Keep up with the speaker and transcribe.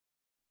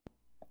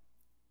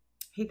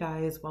Hey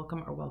guys,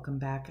 welcome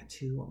back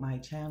to my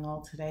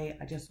channel. Today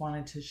I just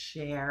wanted to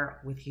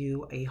share with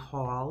you a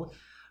haul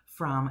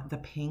from the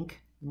Pink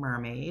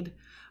Mermaid.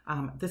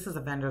 This is a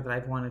vendor that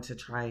I've wanted to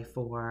try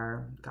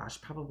for,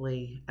 gosh,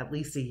 probably at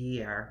least a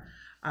year.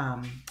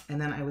 And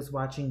then I was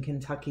watching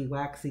Kentucky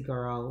Waxy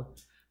Girl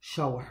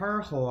show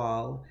her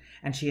haul,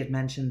 and she had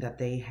mentioned that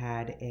they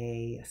had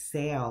a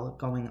sale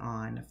going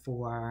on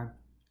for,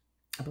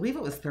 I believe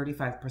it was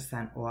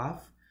 35%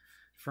 off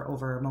for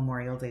over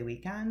Memorial Day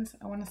weekend,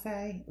 I want to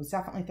say. It was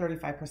definitely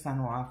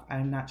 35% off.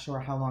 I'm not sure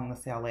how long the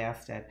sale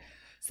lasted.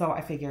 So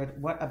I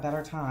figured, what a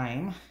better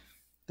time.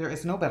 There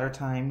is no better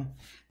time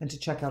than to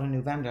check out a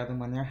new vendor than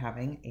when they're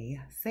having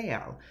a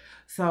sale.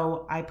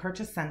 So I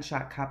purchased Scent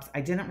Shot cups.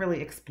 I didn't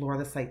really explore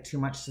the site too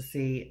much to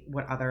see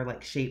what other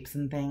like shapes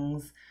and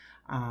things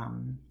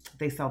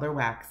they sell their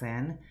wax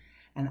in.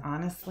 And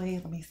honestly,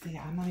 let me see,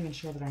 I'm not even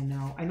sure that I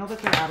know. I know that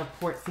they're out of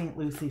Port St.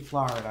 Lucie,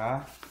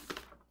 Florida.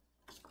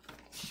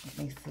 Let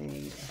me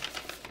see.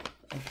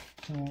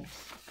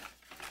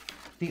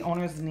 The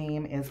owner's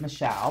name is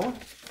Michelle.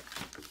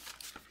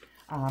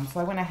 So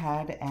I went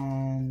ahead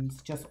and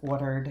just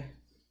ordered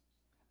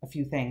a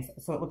few things.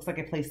 So it looks like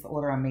I placed the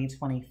order on May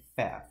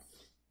 25th.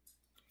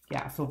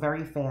 Yeah, so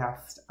very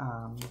fast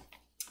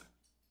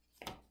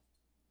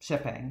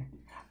shipping.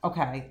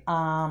 Okay,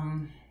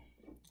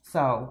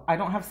 so I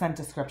don't have scent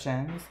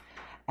descriptions,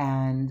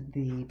 and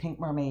the Pink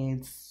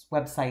Mermaid's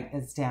website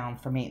is down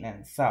for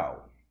maintenance.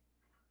 So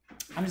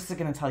I'm just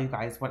going to tell you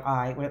guys what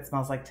it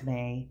smells like to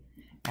me,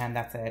 and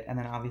that's it. And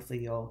then obviously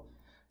you'll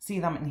see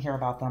them and hear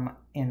about them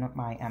in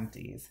my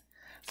empties.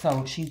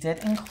 So she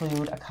did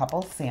include a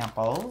couple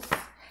samples,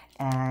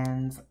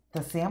 and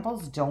the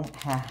samples don't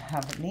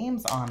have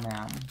names on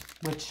them,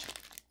 which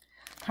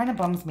kind of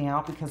bums me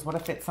out, because what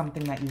if it's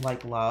something that you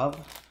love?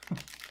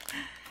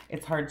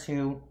 It's hard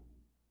to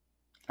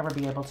ever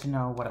be able to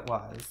know what it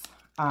was.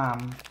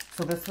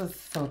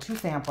 So two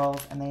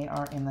samples, and they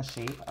are in the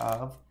shape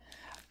of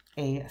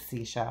a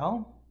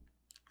seashell.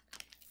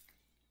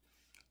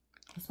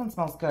 This one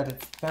smells good.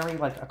 It's very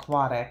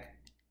aquatic.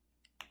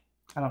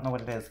 I don't know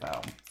what it is though.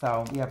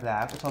 So we have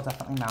that, which I'll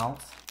definitely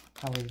melt.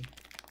 Probably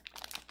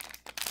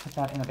put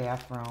that in the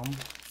bathroom.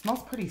 It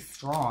smells pretty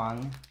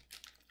strong.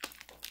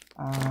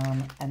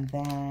 And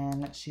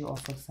then she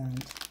also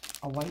sent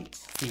a white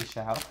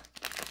seashell.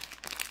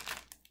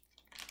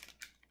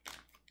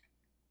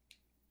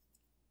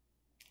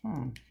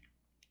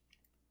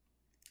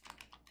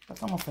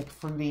 That's almost like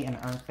fruity and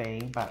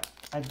earthy, but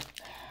kind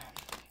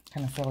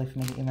of silly for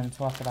me to even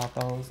talk about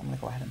those. I'm going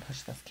to go ahead and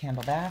push this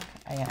candle back.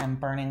 I am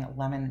burning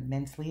lemon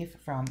mint leaf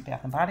from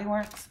Bath & Body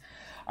Works.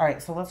 All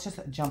right, so let's just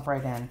jump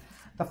right in.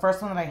 The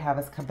first one that I have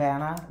is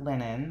Cabana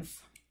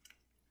Linens.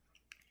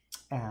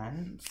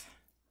 And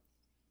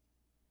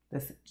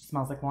this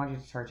smells like laundry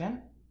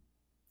detergent.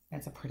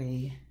 It's a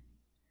pretty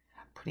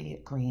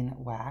green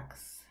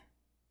wax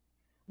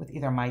with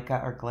either mica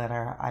or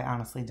glitter. I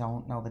honestly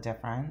don't know the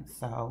difference,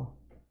 so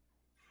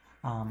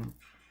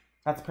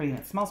that's pretty.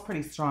 It smells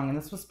pretty strong, and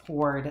this was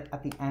poured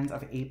at the end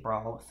of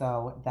April,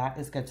 so that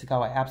is good to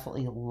go. I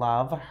absolutely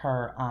love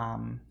her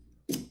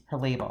her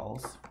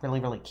labels.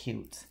 Really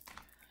cute.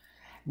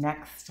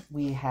 Next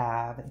we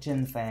have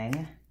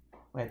ginseng,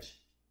 which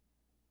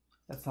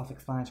that's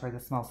self-explanatory.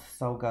 This smells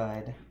so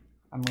good.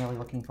 I'm really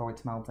looking forward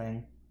to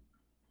melting.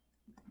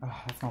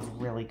 Oh, that smells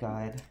really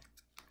good.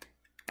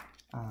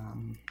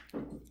 And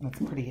it's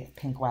a pretty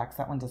pink wax.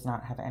 That one does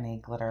not have any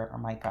glitter or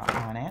mica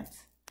on it.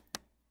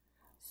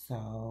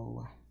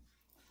 So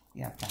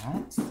we have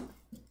that.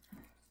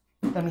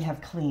 Then we have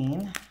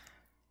Clean.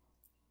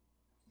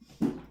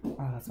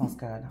 Oh, that smells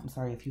good. I'm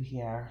sorry if you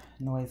hear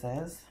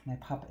noises. My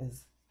pup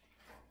is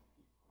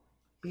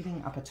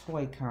beating up a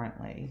toy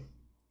currently.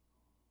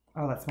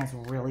 Oh, that smells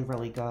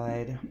really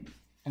good.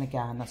 And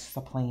again, that's just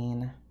a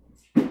plain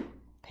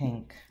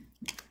pink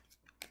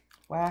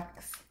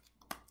wax.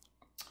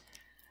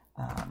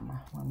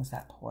 When was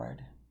that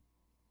poured?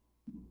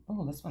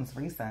 Oh, this one's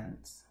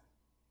recent.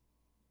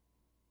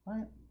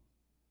 What?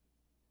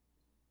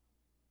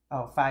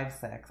 Oh,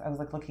 5-6. I was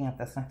looking at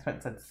this and I thought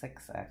it said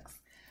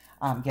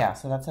 6-6. Yeah,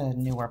 so that's a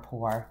newer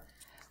pour.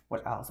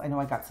 What else? I know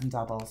I got some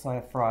doubles. So I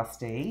have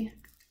Frosty.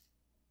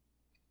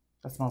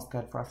 That smells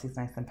good. Frosty's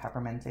nice and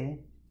pepperminty.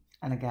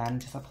 And again,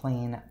 just a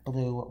plain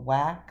blue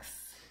wax.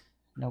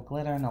 No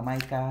glitter, no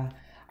mica.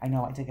 I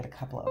know I did get a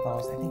couple of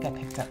those. I think I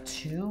picked up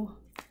 2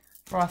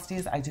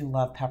 Frosties. I do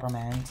love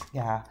peppermint.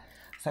 Yeah.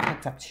 So I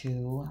picked up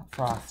 2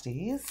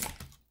 Frosties.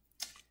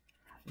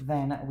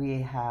 Then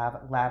we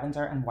have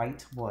lavender and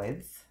white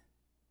woods,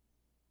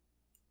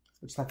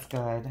 which that's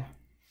good.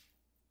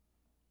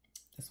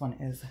 This one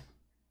is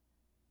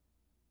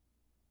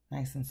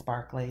nice and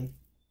sparkly.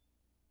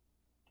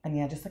 And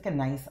yeah, just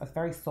a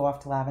very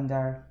soft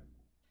lavender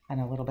and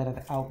a little bit of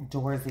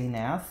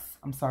outdoorsiness.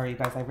 I'm sorry, you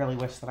guys. I really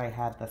wish that I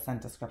had the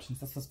scent descriptions.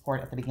 This was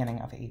poured at the beginning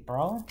of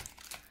April.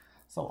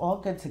 So all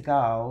good to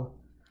go.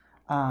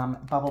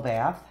 Bubble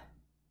bath.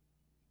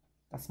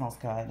 That smells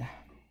good.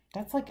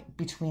 That's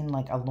between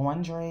a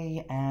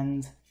laundry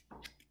and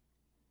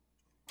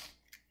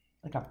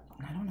like a,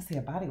 I don't want to say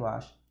a body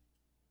wash,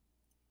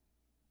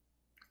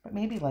 but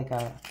maybe like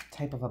a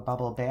type of a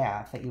bubble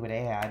bath that you would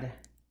add.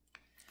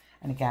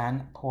 And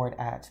again, poured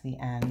at the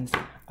end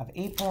of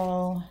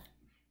April.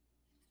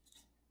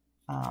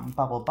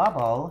 Bubble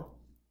Bubble.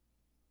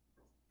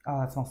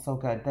 Oh, it smells so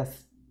good.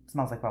 This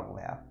smells like bubble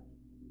bath.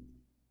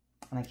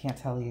 And I can't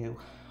tell you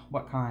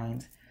what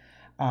kind,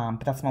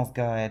 but that smells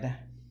good.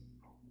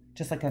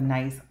 Just like a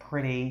nice,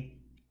 pretty,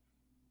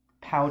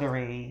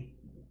 powdery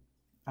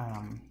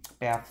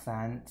bath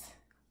scent.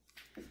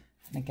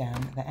 And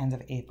again, the end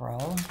of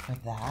April for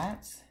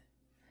that.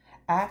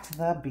 At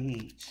the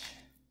beach.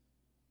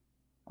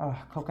 Oh,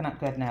 coconut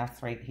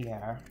goodness right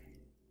here.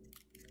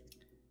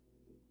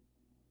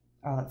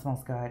 Oh, that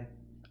smells good.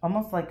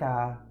 Almost like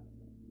a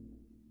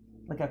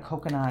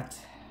coconut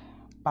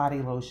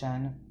body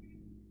lotion.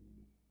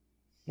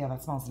 Yeah,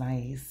 that smells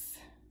nice.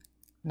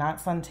 Not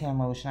suntan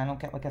lotion. I don't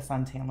get like a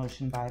suntan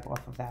lotion vibe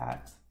off of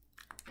that.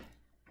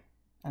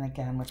 And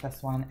again, with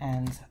this one,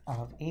 end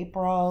of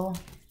April.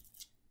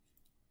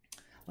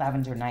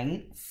 Lavender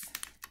Nights.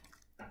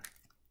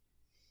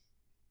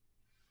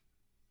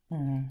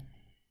 Kind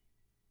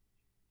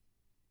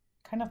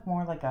of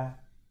more like a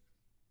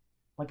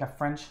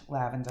French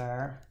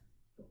lavender.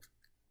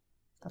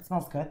 That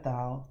smells good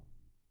though.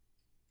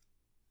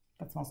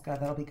 That smells good.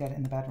 That'll be good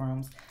in the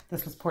bedrooms.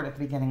 This was poured at the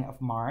beginning of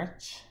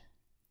March.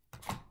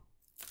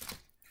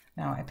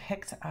 Now I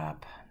picked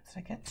up, did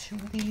I get 2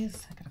 of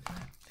these?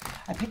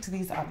 I picked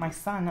these up. My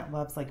son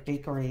loves like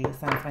bakery,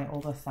 so it's my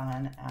oldest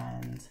son,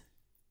 and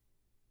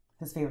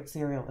his favorite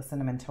cereal is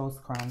Cinnamon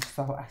Toast Crunch.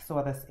 So I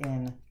saw this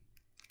in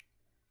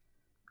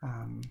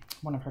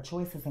one of her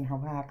choices in her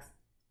wax,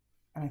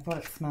 and I thought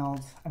it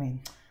smelled, I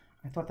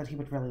thought that he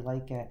would really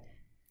like it.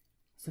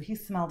 So he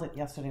smelled it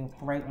yesterday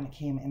right when it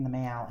came in the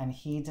mail, and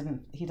he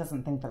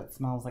doesn't think that it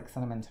smells like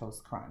Cinnamon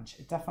Toast Crunch.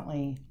 It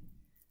definitely,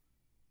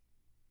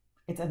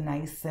 it's a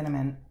nice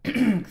cinnamon,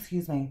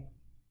 excuse me.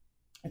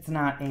 It's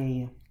not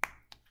a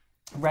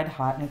red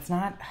hot, and it's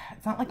not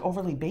like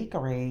overly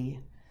bakery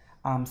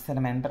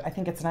cinnamon, but I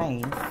think it's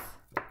nice.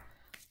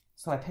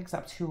 So I picked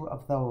up 2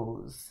 of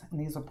those, and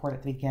these were poured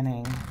at the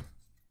beginning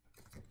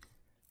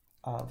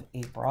of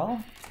April.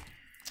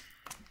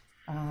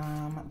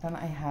 Then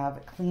I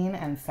have Clean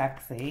and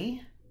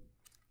Sexy.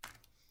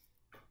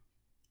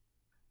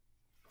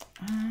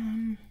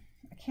 I'm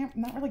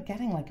not really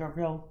getting like a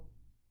real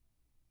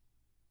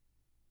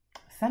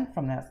scent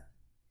from this.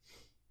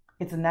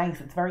 It's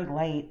nice, it's very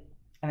light,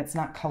 and it's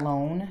not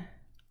cologne.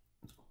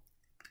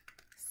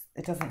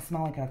 It doesn't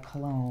smell like a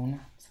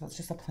cologne, so it's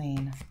just a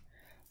plain,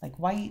 like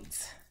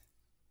white,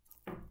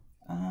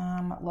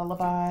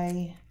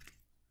 Lullaby.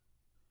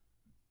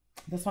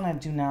 This one I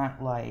do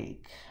not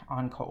like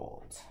on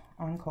cold.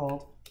 On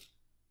cold,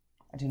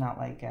 I do not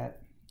like it.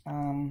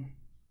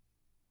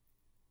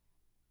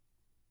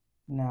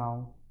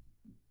 No.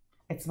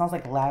 It smells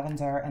like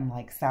lavender and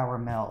like sour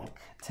milk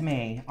to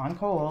me. On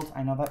cold,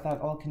 I know that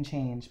all can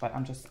change, but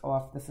I'm just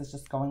off. This is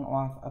just going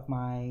off of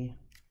my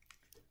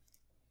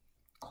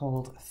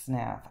cold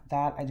sniff.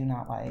 That I do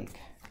not like.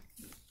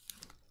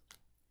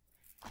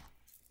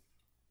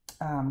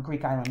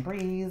 Greek Island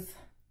Breeze.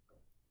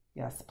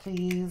 Yes,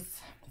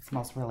 please. It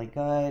smells really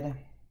good.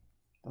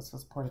 This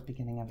was poured at the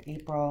beginning of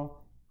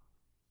April.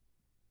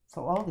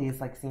 So all these,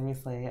 like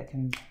seriously, I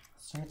can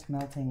start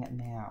melting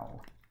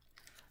now.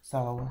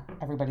 So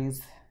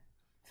everybody's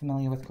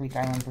familiar with Greek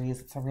Island Breeze.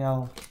 It's a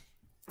real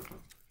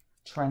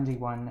trendy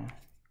one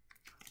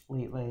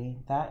lately.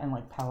 That and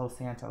like Palo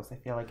Santos, I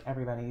feel like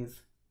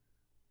everybody's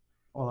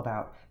all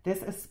about.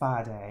 This is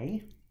Spa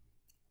Day.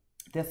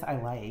 This I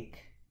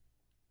like.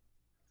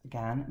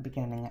 Again,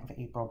 beginning of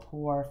April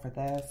pour for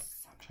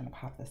this. I'm trying to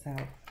pop this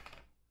out.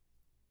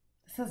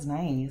 This is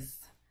nice.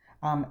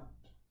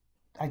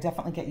 I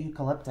definitely get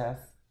eucalyptus.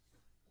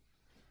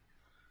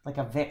 Like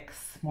a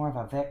Vicks, more of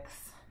a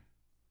Vicks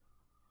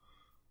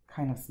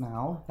kind of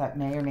smell. That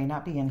may or may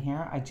not be in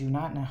here. I do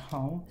not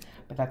know,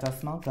 but that does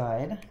smell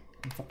good.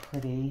 It's a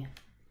pretty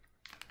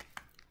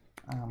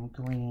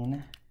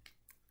green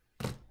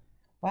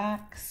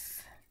wax.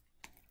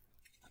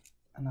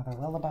 Another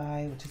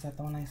Lullaby, which is that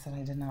the one I said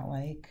I did not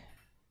like?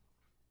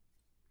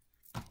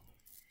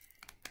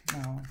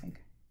 No, I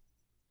think,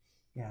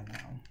 yeah, no,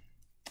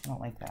 I don't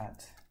like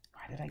that.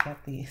 Why did I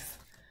get these?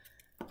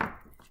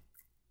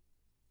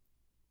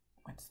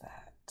 What's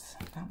that?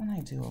 That one I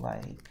do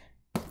like.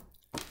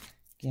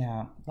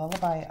 Yeah,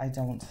 Lullaby,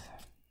 I'm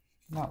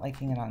not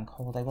liking it on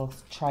cold. I will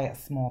try a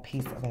small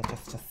piece of it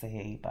just to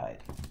see,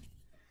 but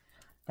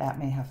that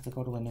may have to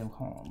go to a new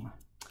home.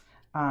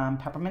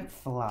 Peppermint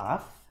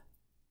Fluff.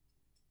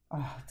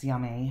 Oh, it's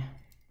yummy.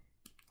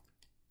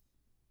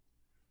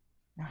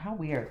 Now, how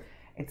weird.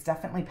 It's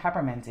definitely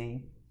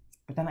pepperminty,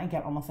 but then I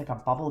get almost like a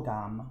bubble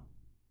gum,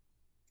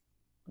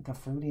 like a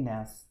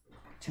fruitiness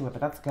to it,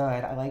 but that's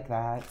good. I like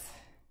that.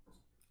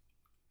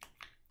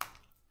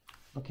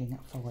 Looking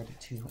forward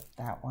to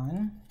that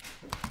one.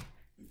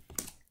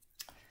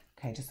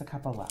 Okay, just a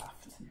couple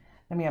left.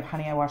 Then we have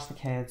Honey, I Wash the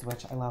Kids,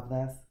 which I love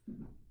this.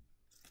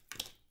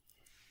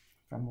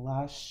 From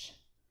Lush.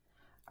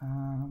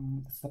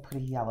 This is a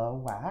pretty yellow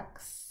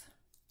wax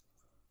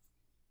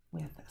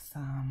with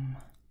some,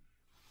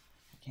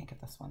 I can't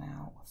get this one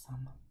out, with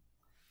some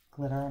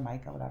glitter,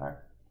 mica,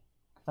 whatever.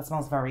 That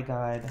smells very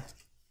good.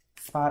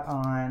 Spot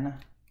on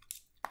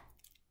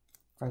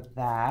for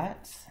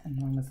that. And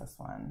when was this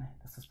one?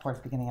 This was towards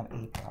the beginning of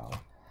April.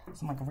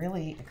 So I'm like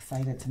really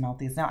excited to melt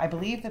these. Now I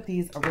believe that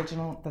these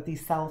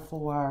sell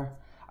for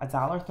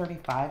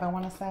 $1.35, I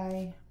want to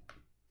say.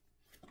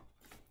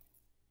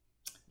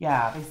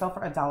 Yeah, they sell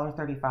for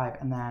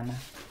 $1.35, and then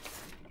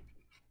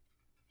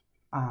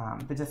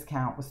the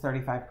discount was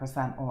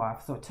 35%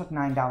 off. So it took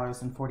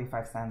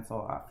 $9.45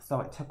 off. So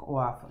it took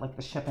off like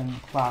the shipping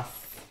plus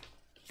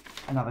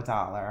another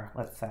 $1,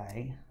 let's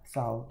say.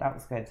 So that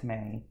was good to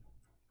me.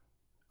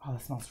 Oh,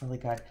 this smells really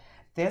good.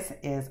 This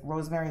is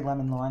Rosemary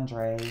Lemon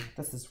Laundry.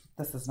 This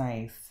is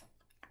nice.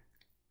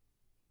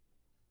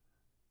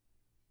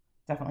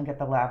 Definitely get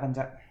the lemon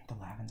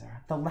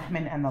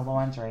and the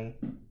laundry.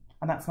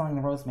 I'm not smelling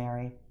the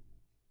rosemary.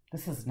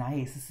 This is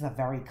nice. This is a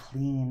very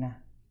clean,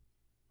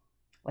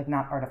 like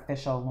not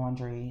artificial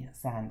laundry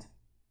scent.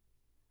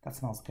 That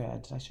smells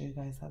good. Did I show you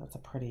guys that? That's a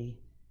pretty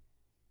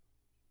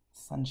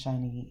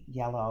sunshiny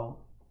yellow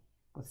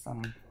with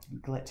some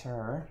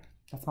glitter.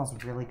 That smells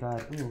really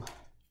good. Ooh.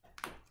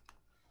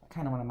 I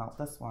kind of want to melt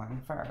this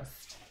one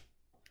first.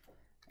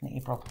 An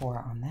April pour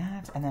on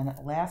that. And then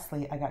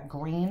lastly, I got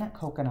green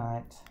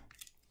coconut.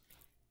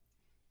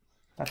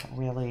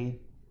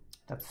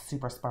 That's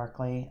super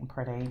sparkly and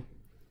pretty.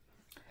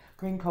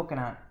 Green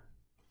coconut.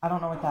 I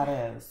don't know what that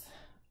is.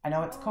 I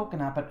know it's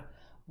coconut, but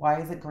why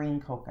is it green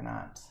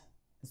coconut?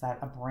 Is that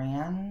a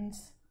brand?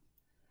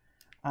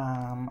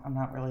 I'm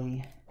not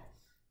really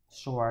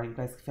sure. You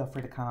guys feel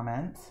free to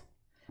comment.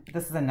 But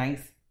this is a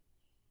nice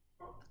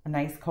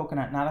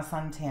coconut, not a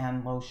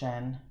suntan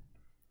lotion.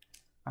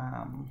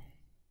 I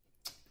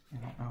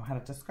don't know how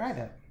to describe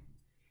it.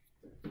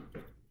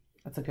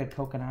 That's a good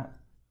coconut.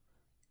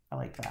 I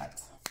like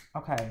that.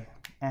 Okay,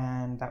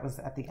 and that was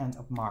at the end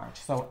of March.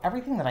 So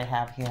everything that I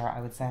have here, I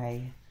would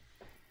say,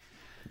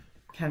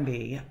 can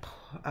be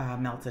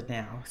melted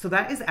now. So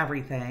that is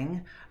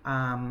everything.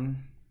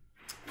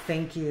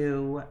 Thank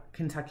you,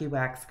 Kentucky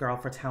Wax Girl,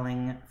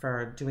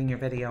 for doing your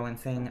video and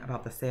saying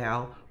about the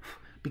sale,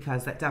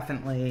 because that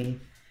definitely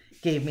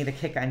gave me the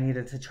kick I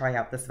needed to try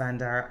out this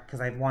vendor, because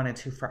I've wanted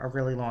to for a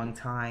really long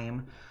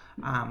time.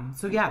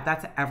 So yeah,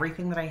 that's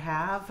everything that I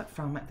have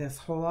from this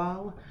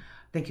haul.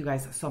 Thank you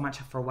guys so much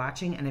for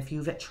watching. And if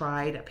you've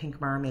tried Pink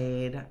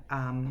Mermaid,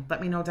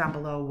 let me know down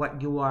below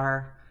what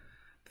your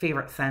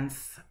favorite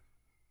scents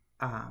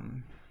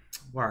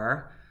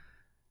were,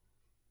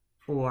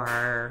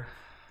 or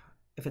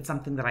if it's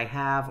something that I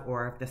have,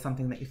 or if there's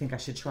something that you think I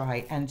should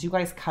try. And do you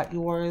guys cut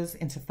yours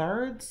into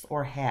thirds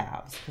or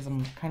halves? Because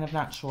I'm kind of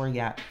not sure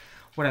yet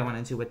what I want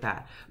to do with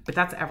that. But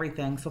that's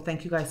everything. So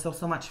thank you guys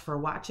so much for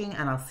watching,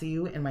 and I'll see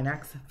you in my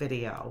next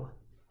video.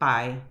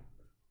 Bye.